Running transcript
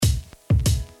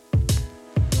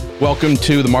Welcome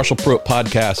to the Marshall Pruitt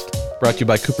Podcast, brought to you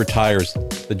by Cooper Tires,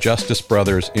 the Justice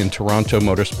Brothers in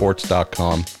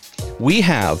TorontoMotorsports.com. We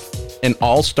have an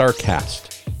all-star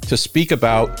cast to speak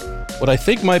about what I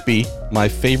think might be my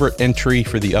favorite entry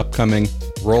for the upcoming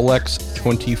Rolex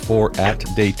 24 at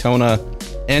Daytona,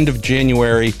 end of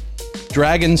January,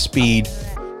 Dragon Speed,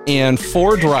 and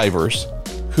four drivers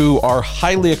who are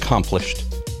highly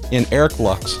accomplished in Eric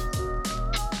Lux.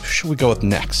 Who should we go with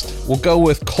next? We'll go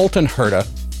with Colton Herta.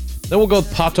 Then we'll go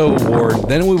with Pato O'Ward.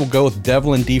 Then we will go with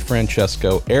Devlin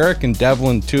DeFrancesco. Eric and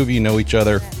Devlin, two of you know each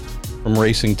other from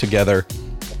racing together.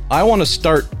 I want to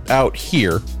start out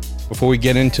here before we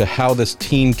get into how this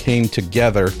team came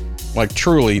together. Like,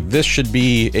 truly, this should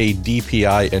be a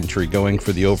DPI entry going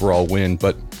for the overall win.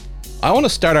 But I want to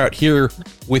start out here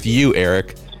with you,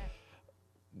 Eric.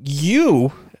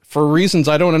 You, for reasons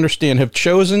I don't understand, have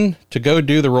chosen to go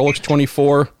do the Rolex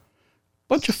 24.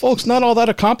 Bunch of folks not all that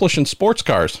accomplished in sports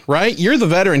cars, right? You're the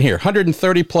veteran here,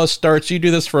 130 plus starts. You do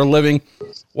this for a living.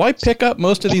 Why pick up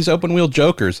most of these open wheel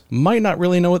jokers? Might not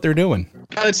really know what they're doing.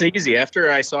 It's easy. After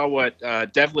I saw what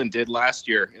Devlin did last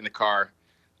year in the car,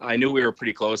 I knew we were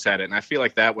pretty close at it. And I feel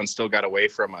like that one still got away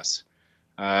from us.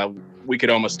 We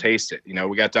could almost taste it. You know,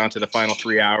 we got down to the final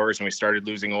 3 hours and we started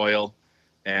losing oil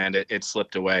and it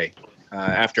slipped away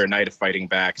after a night of fighting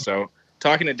back. So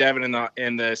talking to Devin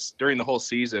during the whole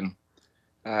season,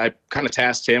 I kind of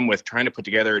tasked him with trying to put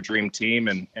together a dream team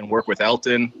and work with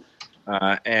Elton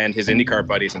and his IndyCar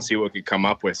buddies and see what we could come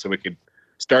up with so we could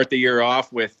start the year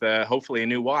off with hopefully a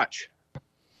new watch.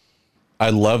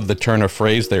 I love the turn of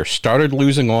phrase there. Started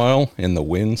losing oil and the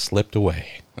wind slipped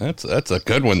away. That's a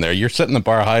good one there. You're setting the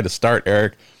bar high to start,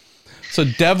 Eric. So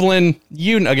Devlin,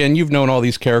 you've known all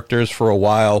these characters for a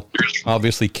while,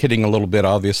 obviously kidding a little bit.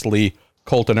 Obviously,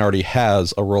 Colton already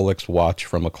has a Rolex watch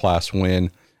from a class win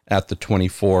at the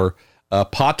 24.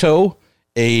 Pato,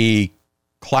 a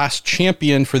class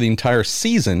champion for the entire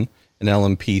season in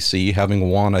LMPC, having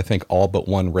won, I think, all but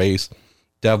one race.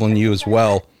 Devlin, you as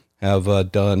well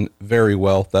have done very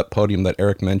well, that podium that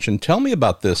Eric mentioned. Tell me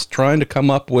about this, trying to come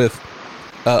up with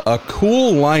a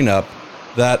cool lineup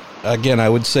that, again, I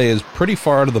would say is pretty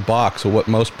far out of the box of what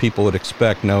most people would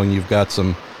expect, knowing you've got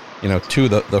some, two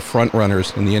of the front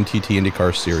runners in the NTT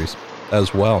IndyCar series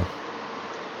as well.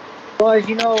 Well, as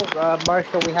you know,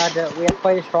 Marshall, we had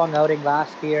quite a strong outing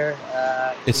last year.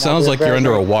 It sounds like you're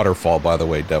under a waterfall, by the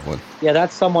way, Devlin. Yeah,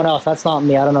 that's someone else. That's not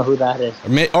me. I don't know who that is.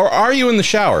 Or are you in the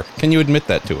shower? Can you admit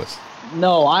that to us?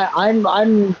 No,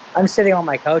 I'm sitting on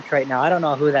my couch right now. I don't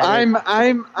know who that is.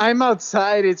 I'm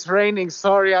outside. It's raining.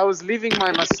 Sorry, I was leaving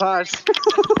my massage.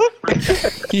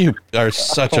 You are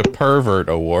such a pervert,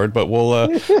 O'Ward. But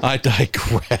I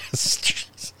digress.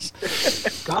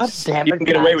 God damn it! You can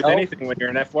get away with anything when you're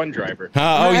an F1 driver.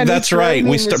 Oh, that's right.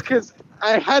 Because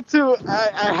I had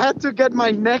to get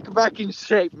my neck back in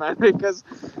shape, man, because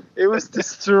it was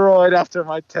destroyed after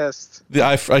my test.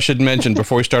 I should mention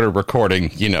before we started recording,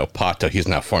 Pato, he's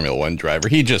not a Formula One driver.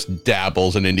 He just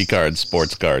dabbles in IndyCar and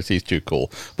sports cars. He's too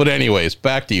cool. But anyways,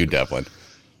 back to you, Devlin.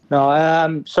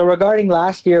 No, so regarding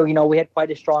last year, we had quite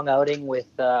a strong outing with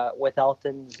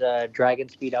Elton's Dragon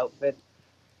Speed outfit.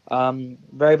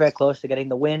 Very, very close to getting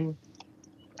the win.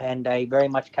 And I very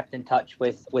much kept in touch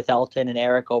with Elton and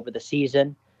Eric over the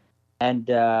season. And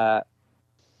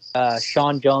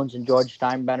Sean Jones and George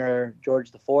Steinbrenner,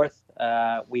 George IV,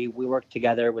 we worked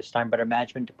together with Steinbrenner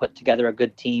Management to put together a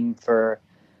good team for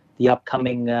the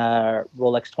upcoming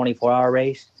Rolex 24-hour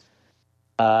race.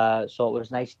 So it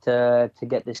was nice to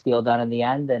get this deal done in the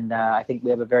end. And I think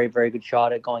we have a very, very good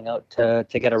shot at going out to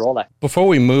get a Rolex. Before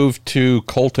we move to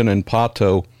Colton and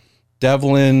Pato,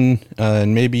 Devlin,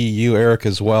 and maybe you, Eric,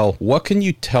 as well, what can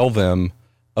you tell them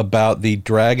about the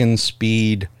Dragon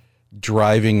Speed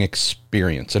driving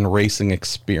experience and racing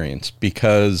experience?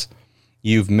 Because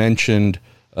you've mentioned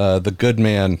the good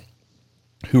man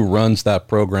who runs that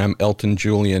program, Elton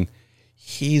Julian.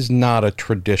 He's not a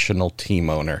traditional team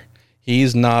owner.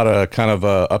 He's not a kind of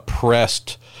a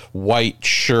pressed white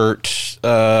shirt,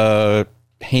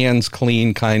 hands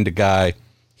clean kind of guy.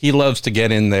 He loves to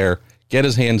get in there, get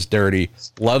his hands dirty,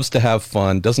 loves to have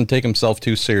fun, doesn't take himself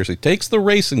too seriously, takes the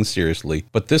racing seriously.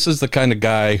 But this is the kind of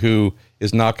guy who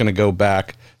is not going to go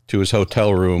back to his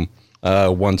hotel room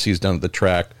once he's done at the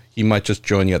track. He might just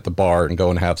join you at the bar and go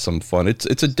and have some fun.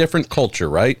 It's a different culture,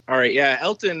 right? All right, yeah.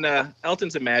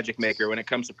 Elton's a magic maker when it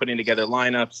comes to putting together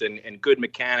lineups and good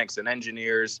mechanics and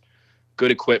engineers,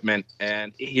 good equipment,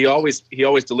 and he always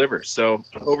delivers. So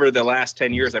over the last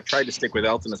 10 years, I've tried to stick with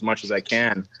Elton as much as I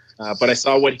can. But I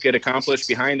saw what he could accomplish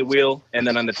behind the wheel and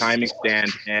then on the timing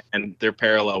stand, and they're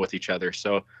parallel with each other.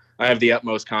 So I have the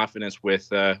utmost confidence with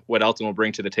what Elton will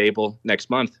bring to the table next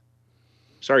month.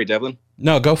 Sorry, Devlin.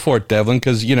 No, go for it, Devlin,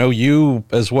 because, you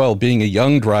as well, being a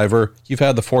young driver, you've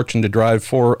had the fortune to drive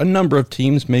for a number of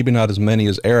teams, maybe not as many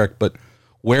as Eric, but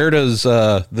where does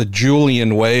the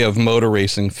Julian way of motor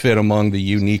racing fit among the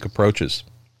unique approaches?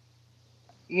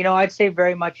 I'd say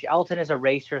very much Elton is a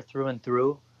racer through and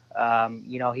through.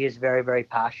 He is very, very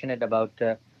passionate about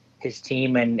his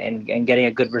team and getting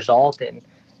a good result.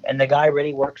 And the guy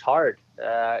really works hard.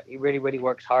 He really, really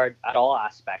works hard at all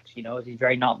aspects. He's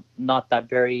very not that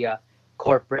very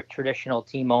corporate traditional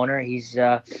team owner. He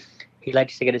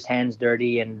likes to get his hands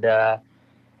dirty and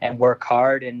work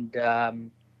hard, and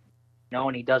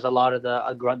and he does a lot of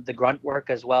the grunt work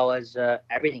as well as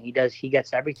everything he does. He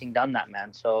gets everything done, that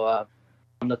man. So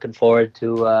I'm looking forward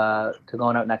to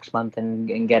going out next month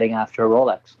and getting after a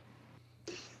Rolex.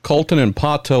 Colton and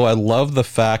Pato, I love the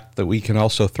fact that we can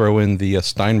also throw in the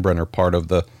Steinbrenner part of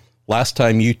the last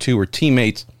time you two were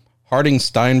teammates. Harding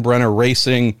Steinbrenner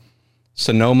Racing,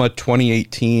 Sonoma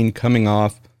 2018, coming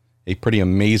off a pretty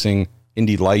amazing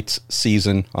Indy Lights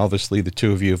season. Obviously, the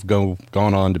two of you have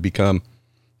gone on to become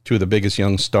two of the biggest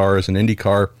young stars in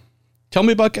IndyCar. Tell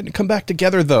me about getting to come back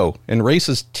together, though, and race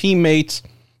as teammates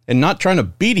and not trying to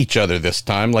beat each other this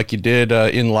time like you did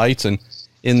in Lights and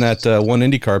in that one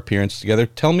IndyCar appearance together.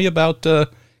 Tell me about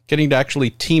getting to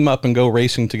actually team up and go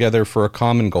racing together for a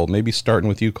common goal, maybe starting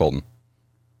with you, Colton.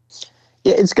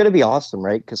 Yeah, it's going to be awesome,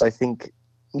 right? Because I think,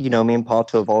 me and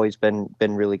Pato have always been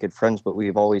really good friends, but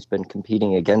we've always been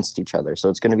competing against each other. So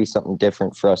it's going to be something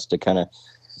different for us to kind of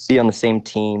be on the same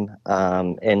team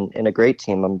and a great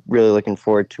team. I'm really looking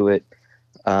forward to it,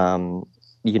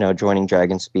 joining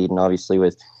Dragon Speed. And obviously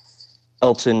with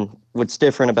Elton, what's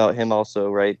different about him also,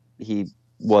 right? He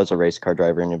was a race car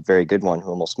driver and a very good one who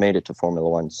almost made it to Formula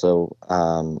One. So,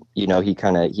 he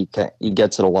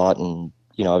gets it a lot, and,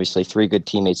 obviously 3 good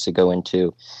teammates to go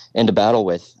into battle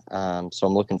with. So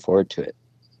I'm looking forward to it.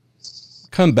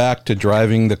 Come back to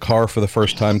driving the car for the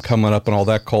first time, coming up and all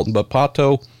that, Colton. But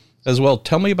Pato as well,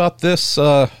 tell me about this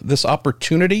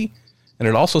opportunity. And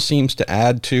it also seems to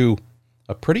add to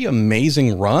a pretty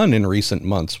amazing run in recent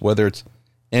months, whether it's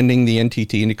ending the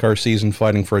NTT IndyCar season,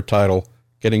 fighting for a title,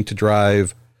 getting to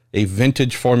drive a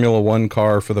vintage Formula One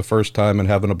car for the first time and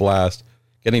having a blast,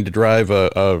 getting to drive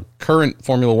a current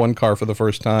Formula One car for the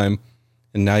first time,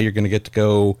 and now you're going to get to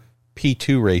go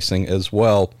P2 racing as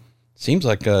well. Seems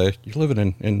like you're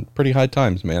living in pretty high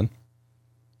times, man.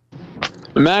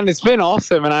 Man, it's been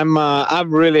awesome, and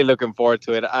I'm really looking forward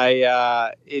to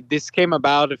it. This came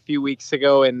about a few weeks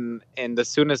ago, and as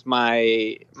soon as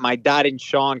my dad and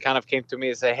Sean kind of came to me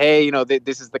and said, "Hey,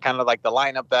 this is the kind of like the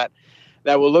lineup that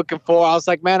we're looking for," I was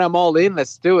like, "Man, I'm all in.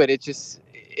 Let's do it."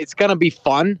 It's gonna be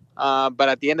fun, but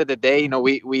at the end of the day,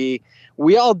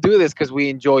 we all do this because we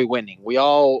enjoy winning. We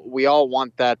all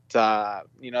want that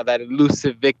that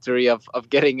elusive victory of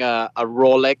getting a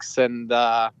Rolex, and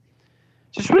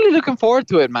just really looking forward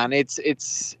to it, man. It's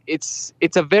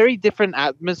a very different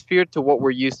atmosphere to what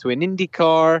we're used to in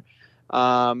IndyCar.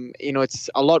 It's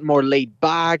a lot more laid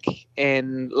back,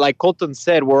 and like Colton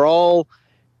said, we're all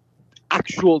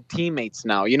actual teammates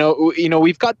now.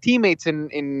 We've got teammates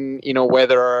in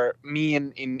whether me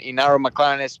in our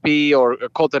McLaren SP or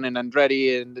Colton and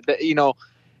Andretti, and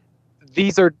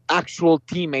these are actual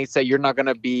teammates that you're not going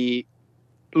to be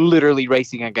literally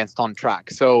racing against on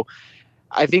track. So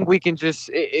I think we can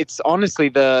it's honestly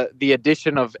the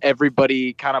addition of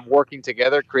everybody kind of working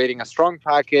together, creating a strong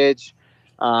package,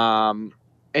 and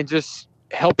just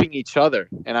helping each other.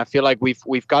 And I feel like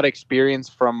we've got experience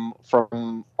from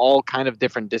all kind of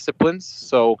different disciplines.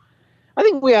 So I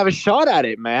think we have a shot at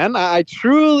it, man. I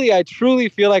truly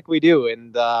feel like we do.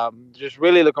 And just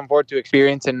really looking forward to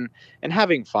experience and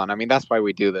having fun. I mean, that's why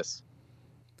we do this.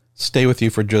 Stay with you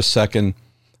for just a second,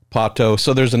 Pato.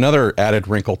 So there's another added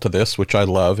wrinkle to this, which I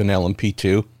love in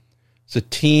LMP2. It's a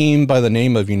team by the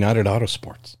name of United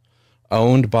Autosports,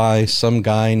 owned by some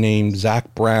guy named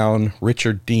Zach Brown,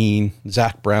 Richard Dean,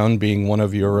 Zach Brown being one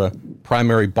of your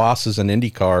primary bosses in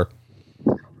IndyCar.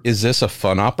 Is this a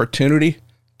fun opportunity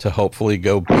to hopefully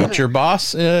go beat your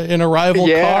boss in a rival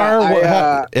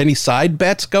car? Any side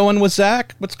bets going with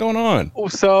Zach? What's going on?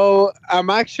 So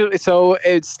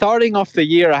it's starting off the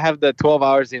year. I have the 12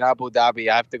 hours in Abu Dhabi.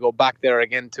 I have to go back there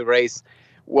again to race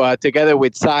together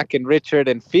with Zach and Richard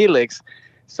and Felix.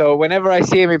 So whenever I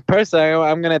see him in person,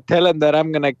 I'm gonna tell him that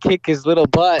I'm gonna kick his little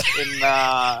butt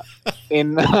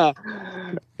in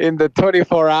the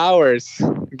 24 hours.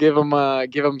 Give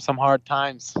him some hard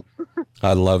times.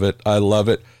 I love it.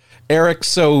 Eric,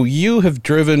 so you have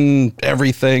driven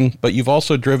everything, but you've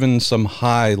also driven some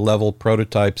high level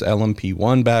prototypes,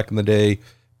 LMP1 back in the day,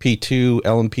 P2,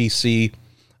 LMPC.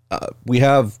 We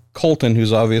have Colton,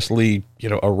 who's obviously,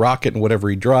 a rocket in whatever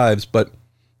he drives, but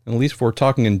at least if we're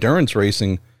talking endurance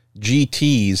racing,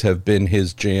 GTs have been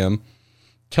his jam.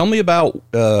 Tell me about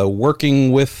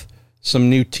working with some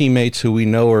new teammates who we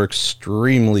know are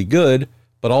extremely good,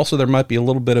 but also there might be a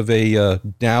little bit of a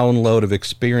download of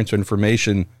experience or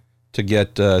information to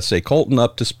get, say, Colton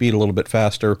up to speed a little bit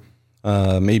faster.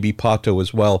 Maybe Pato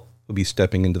as well will be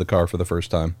stepping into the car for the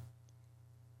first time.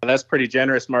 That's pretty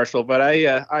generous, Marshall, but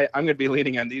I'm going to be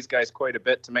leaning on these guys quite a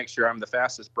bit to make sure I'm the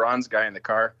fastest bronze guy in the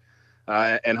car,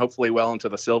 and hopefully well into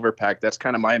the silver pack. That's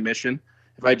kind of my mission.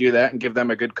 If I do that and give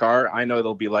them a good car, I know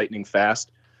they'll be lightning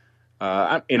fast.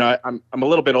 I'm a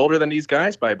little bit older than these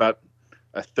guys by about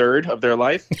a third of their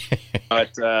life,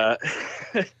 but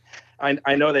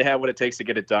I know they have what it takes to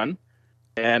get it done,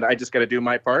 and I just got to do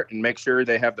my part and make sure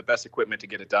they have the best equipment to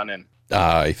get it done in.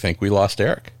 I think we lost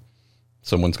Eric.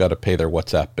 Someone's got to pay their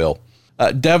WhatsApp bill.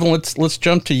 Devin, let's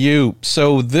jump to you.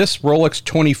 So this Rolex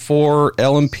 24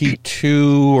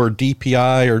 LMP2 or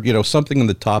DPI or something in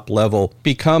the top level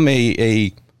become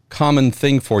a common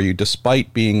thing for you,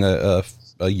 despite being a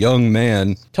young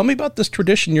man. Tell me about this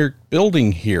tradition you're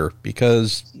building here,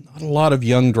 because not a lot of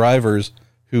young drivers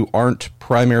who aren't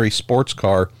primary sports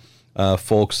car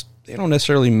folks, they don't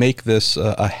necessarily make this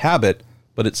a habit,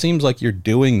 but it seems like you're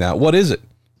doing that. What is it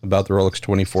about the Rolex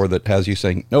 24 that has you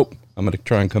saying, nope, I'm going to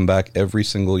try and come back every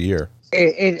single year?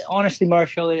 It honestly,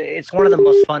 Marshall, it's one of the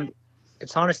most fun.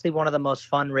 It's honestly one of the most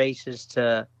fun races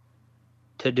to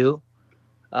do.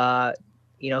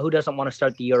 Who doesn't want to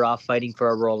start the year off fighting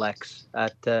for a Rolex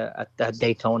at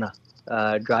Daytona,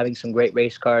 driving some great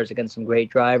race cars against some great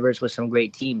drivers with some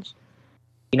great teams.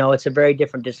 It's a very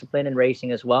different discipline in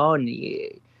racing as well, and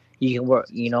you can work.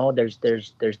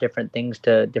 There's different things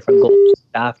different goals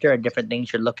after, and different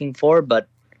things you're looking for. But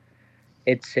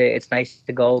it's nice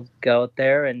to go out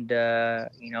there and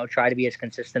try to be as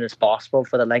consistent as possible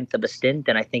for the length of the stint.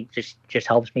 And I think just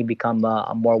helps me become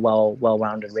a more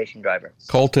well-rounded racing driver.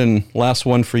 Colton, last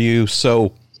one for you.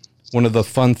 So one of the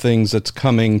fun things that's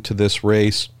coming to this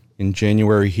race in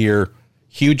January here,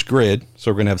 huge grid. So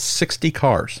we're going to have 60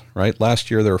 cars, right? Last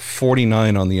year there were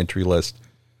 49 on the entry list.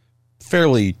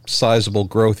 Fairly sizable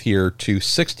growth here to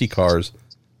 60 cars.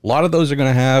 A lot of those are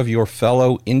going to have your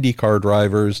fellow IndyCar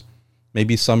drivers,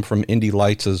 maybe some from Indy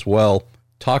Lights as well,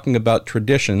 talking about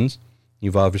traditions.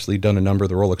 You've obviously done a number of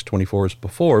the Rolex 24s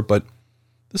before, but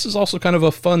this is also kind of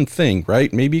a fun thing,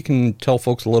 right? Maybe you can tell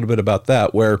folks a little bit about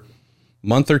that, where a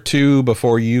month or two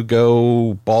before you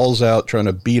go balls out trying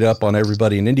to beat up on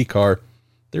everybody in IndyCar,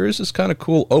 there is this kind of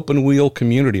cool open wheel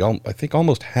community. I think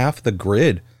almost half the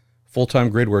grid, full-time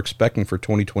grid we're expecting for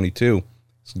 2022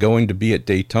 is going to be at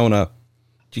Daytona.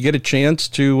 Do you get a chance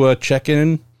to check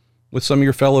in with some of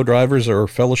your fellow drivers or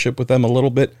fellowship with them a little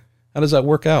bit? How does that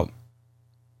work out?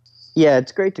 Yeah,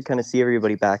 it's great to kind of see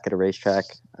everybody back at a racetrack,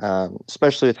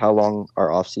 especially with how long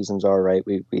our off seasons are, right?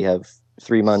 We have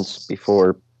 3 months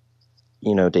before,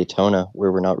 Daytona,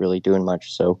 where we're not really doing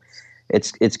much. So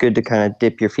it's good to kind of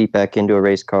dip your feet back into a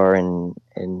race car and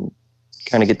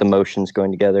kind of get the motions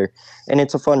going together. And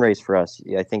it's a fun race for us.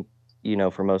 I think,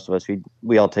 for most of us,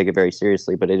 we all take it very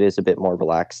seriously, but it is a bit more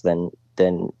relaxed than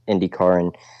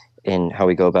IndyCar and how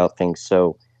we go about things.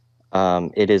 So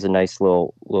it is a nice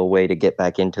little way to get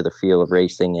back into the feel of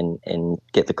racing and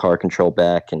get the car control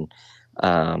back. And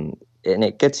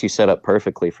it gets you set up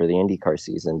perfectly for the IndyCar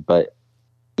season. But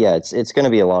yeah, it's going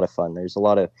to be a lot of fun. There's a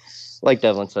lot of, like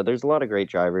Devlin said, there's a lot of great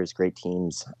drivers, great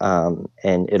teams.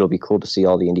 And it'll be cool to see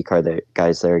all the IndyCar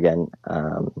guys there again.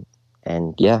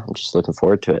 And yeah, I'm just looking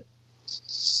forward to it.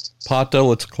 Pato,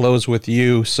 let's close with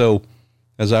you. So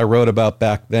as I wrote about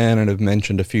back then and have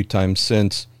mentioned a few times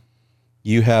since,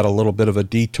 you had a little bit of a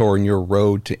detour in your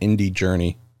road to Indy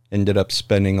journey, ended up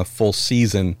spending a full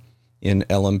season in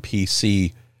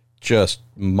LMPC, just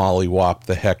mollywopped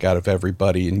the heck out of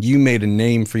everybody. And you made a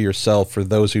name for yourself, for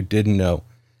those who didn't know,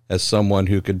 as someone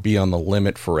who could be on the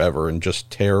limit forever and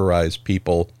just terrorize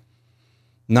people.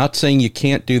 Not saying you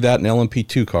can't do that in an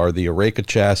LMP2 car. The Eureka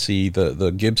chassis,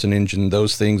 the Gibson engine,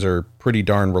 those things are pretty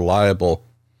darn reliable.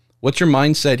 What's your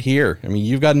mindset here? I mean,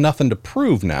 you've got nothing to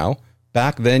prove now.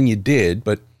 Back then you did,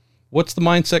 but what's the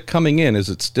mindset coming in? Is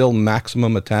it still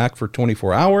maximum attack for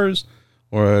 24 hours,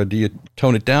 or do you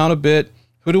tone it down a bit?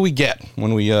 Who do we get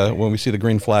when we see the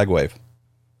green flag wave?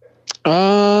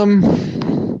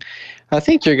 I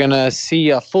think you're going to see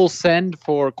a full send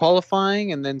for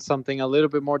qualifying and then something a little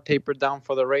bit more tapered down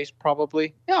for the race,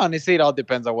 probably. Yeah, honestly, it all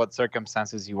depends on what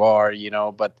circumstances you are,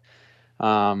 but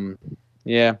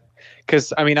yeah.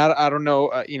 Because, I mean, I don't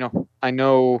know, I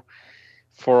know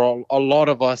for a lot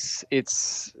of us,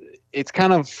 it's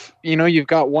kind of, you've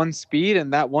got one speed,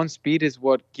 and that one speed is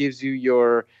what gives you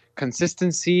your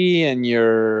consistency and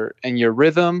your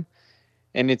rhythm.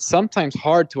 And it's sometimes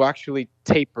hard to actually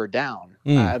taper down.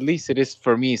 At least it is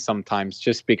for me sometimes,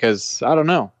 just because I don't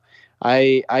know.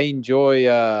 I enjoy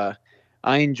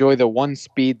the one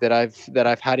speed that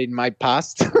I've had in my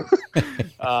past.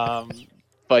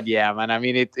 But yeah, man. I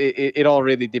mean, it all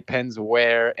really depends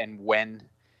where and when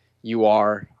you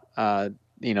are,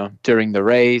 during the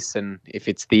race, and if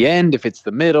it's the end, if it's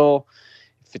the middle,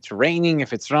 if it's raining,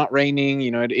 if it's not raining.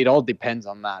 It all depends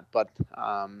on that. But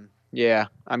yeah,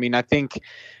 I mean, I think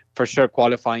for sure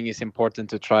qualifying is important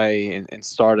to try and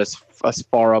start as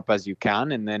far up as you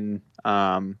can, and then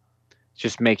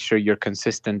just make sure you're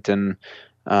consistent and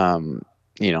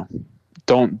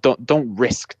don't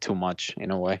risk too much in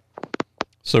a way.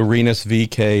 So Rinus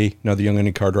VK, another young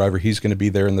IndyCar driver, he's going to be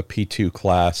there in the P2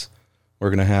 class. We're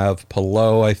going to have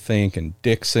Palou, I think, and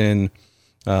Dixon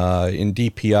in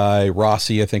DPI.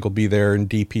 Rossi, I think, will be there in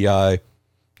DPI.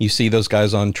 You see those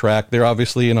guys on track. They're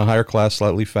obviously in a higher class,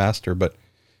 slightly faster, but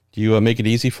do you make it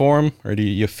easy for them, or do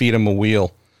you feed them a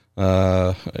wheel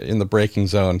in the braking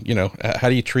zone? How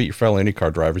do you treat your fellow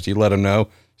IndyCar drivers? You let them know,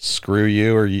 screw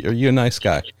you, or are you a nice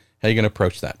guy? How are you going to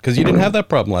approach that? Because you didn't have that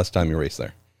problem last time you raced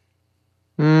there.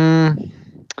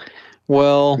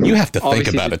 Well, you have to think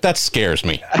about it. That scares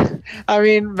me. I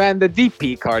mean, man, the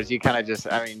DP cars, you kind of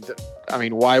just, I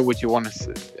mean, why would you want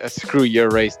to screw your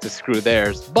race to screw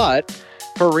theirs? But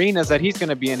for Rinus, that he's going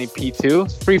to be in a P2,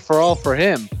 it's free for all for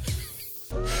him.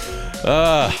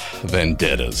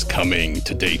 Vendetta's coming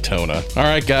to Daytona. All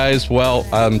right, guys. Well,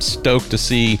 I'm stoked to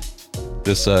see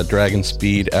this Dragon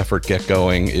Speed effort get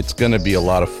going. It's going to be a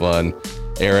lot of fun.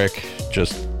 Eric,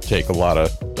 just take a lot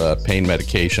of pain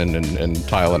medication and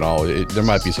Tylenol. There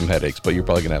might be some headaches, but you're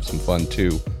probably gonna have some fun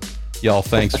too. Y'all,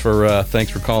 thanks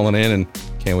for calling in, and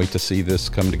can't wait to see this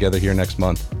come together here next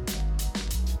month.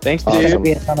 Thanks, dude. It's gonna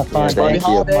be a ton of fun. Yeah, Happy thank you.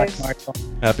 holidays, Marshall.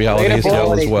 Happy holidays to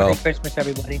y'all as well. Merry Christmas,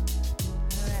 everybody.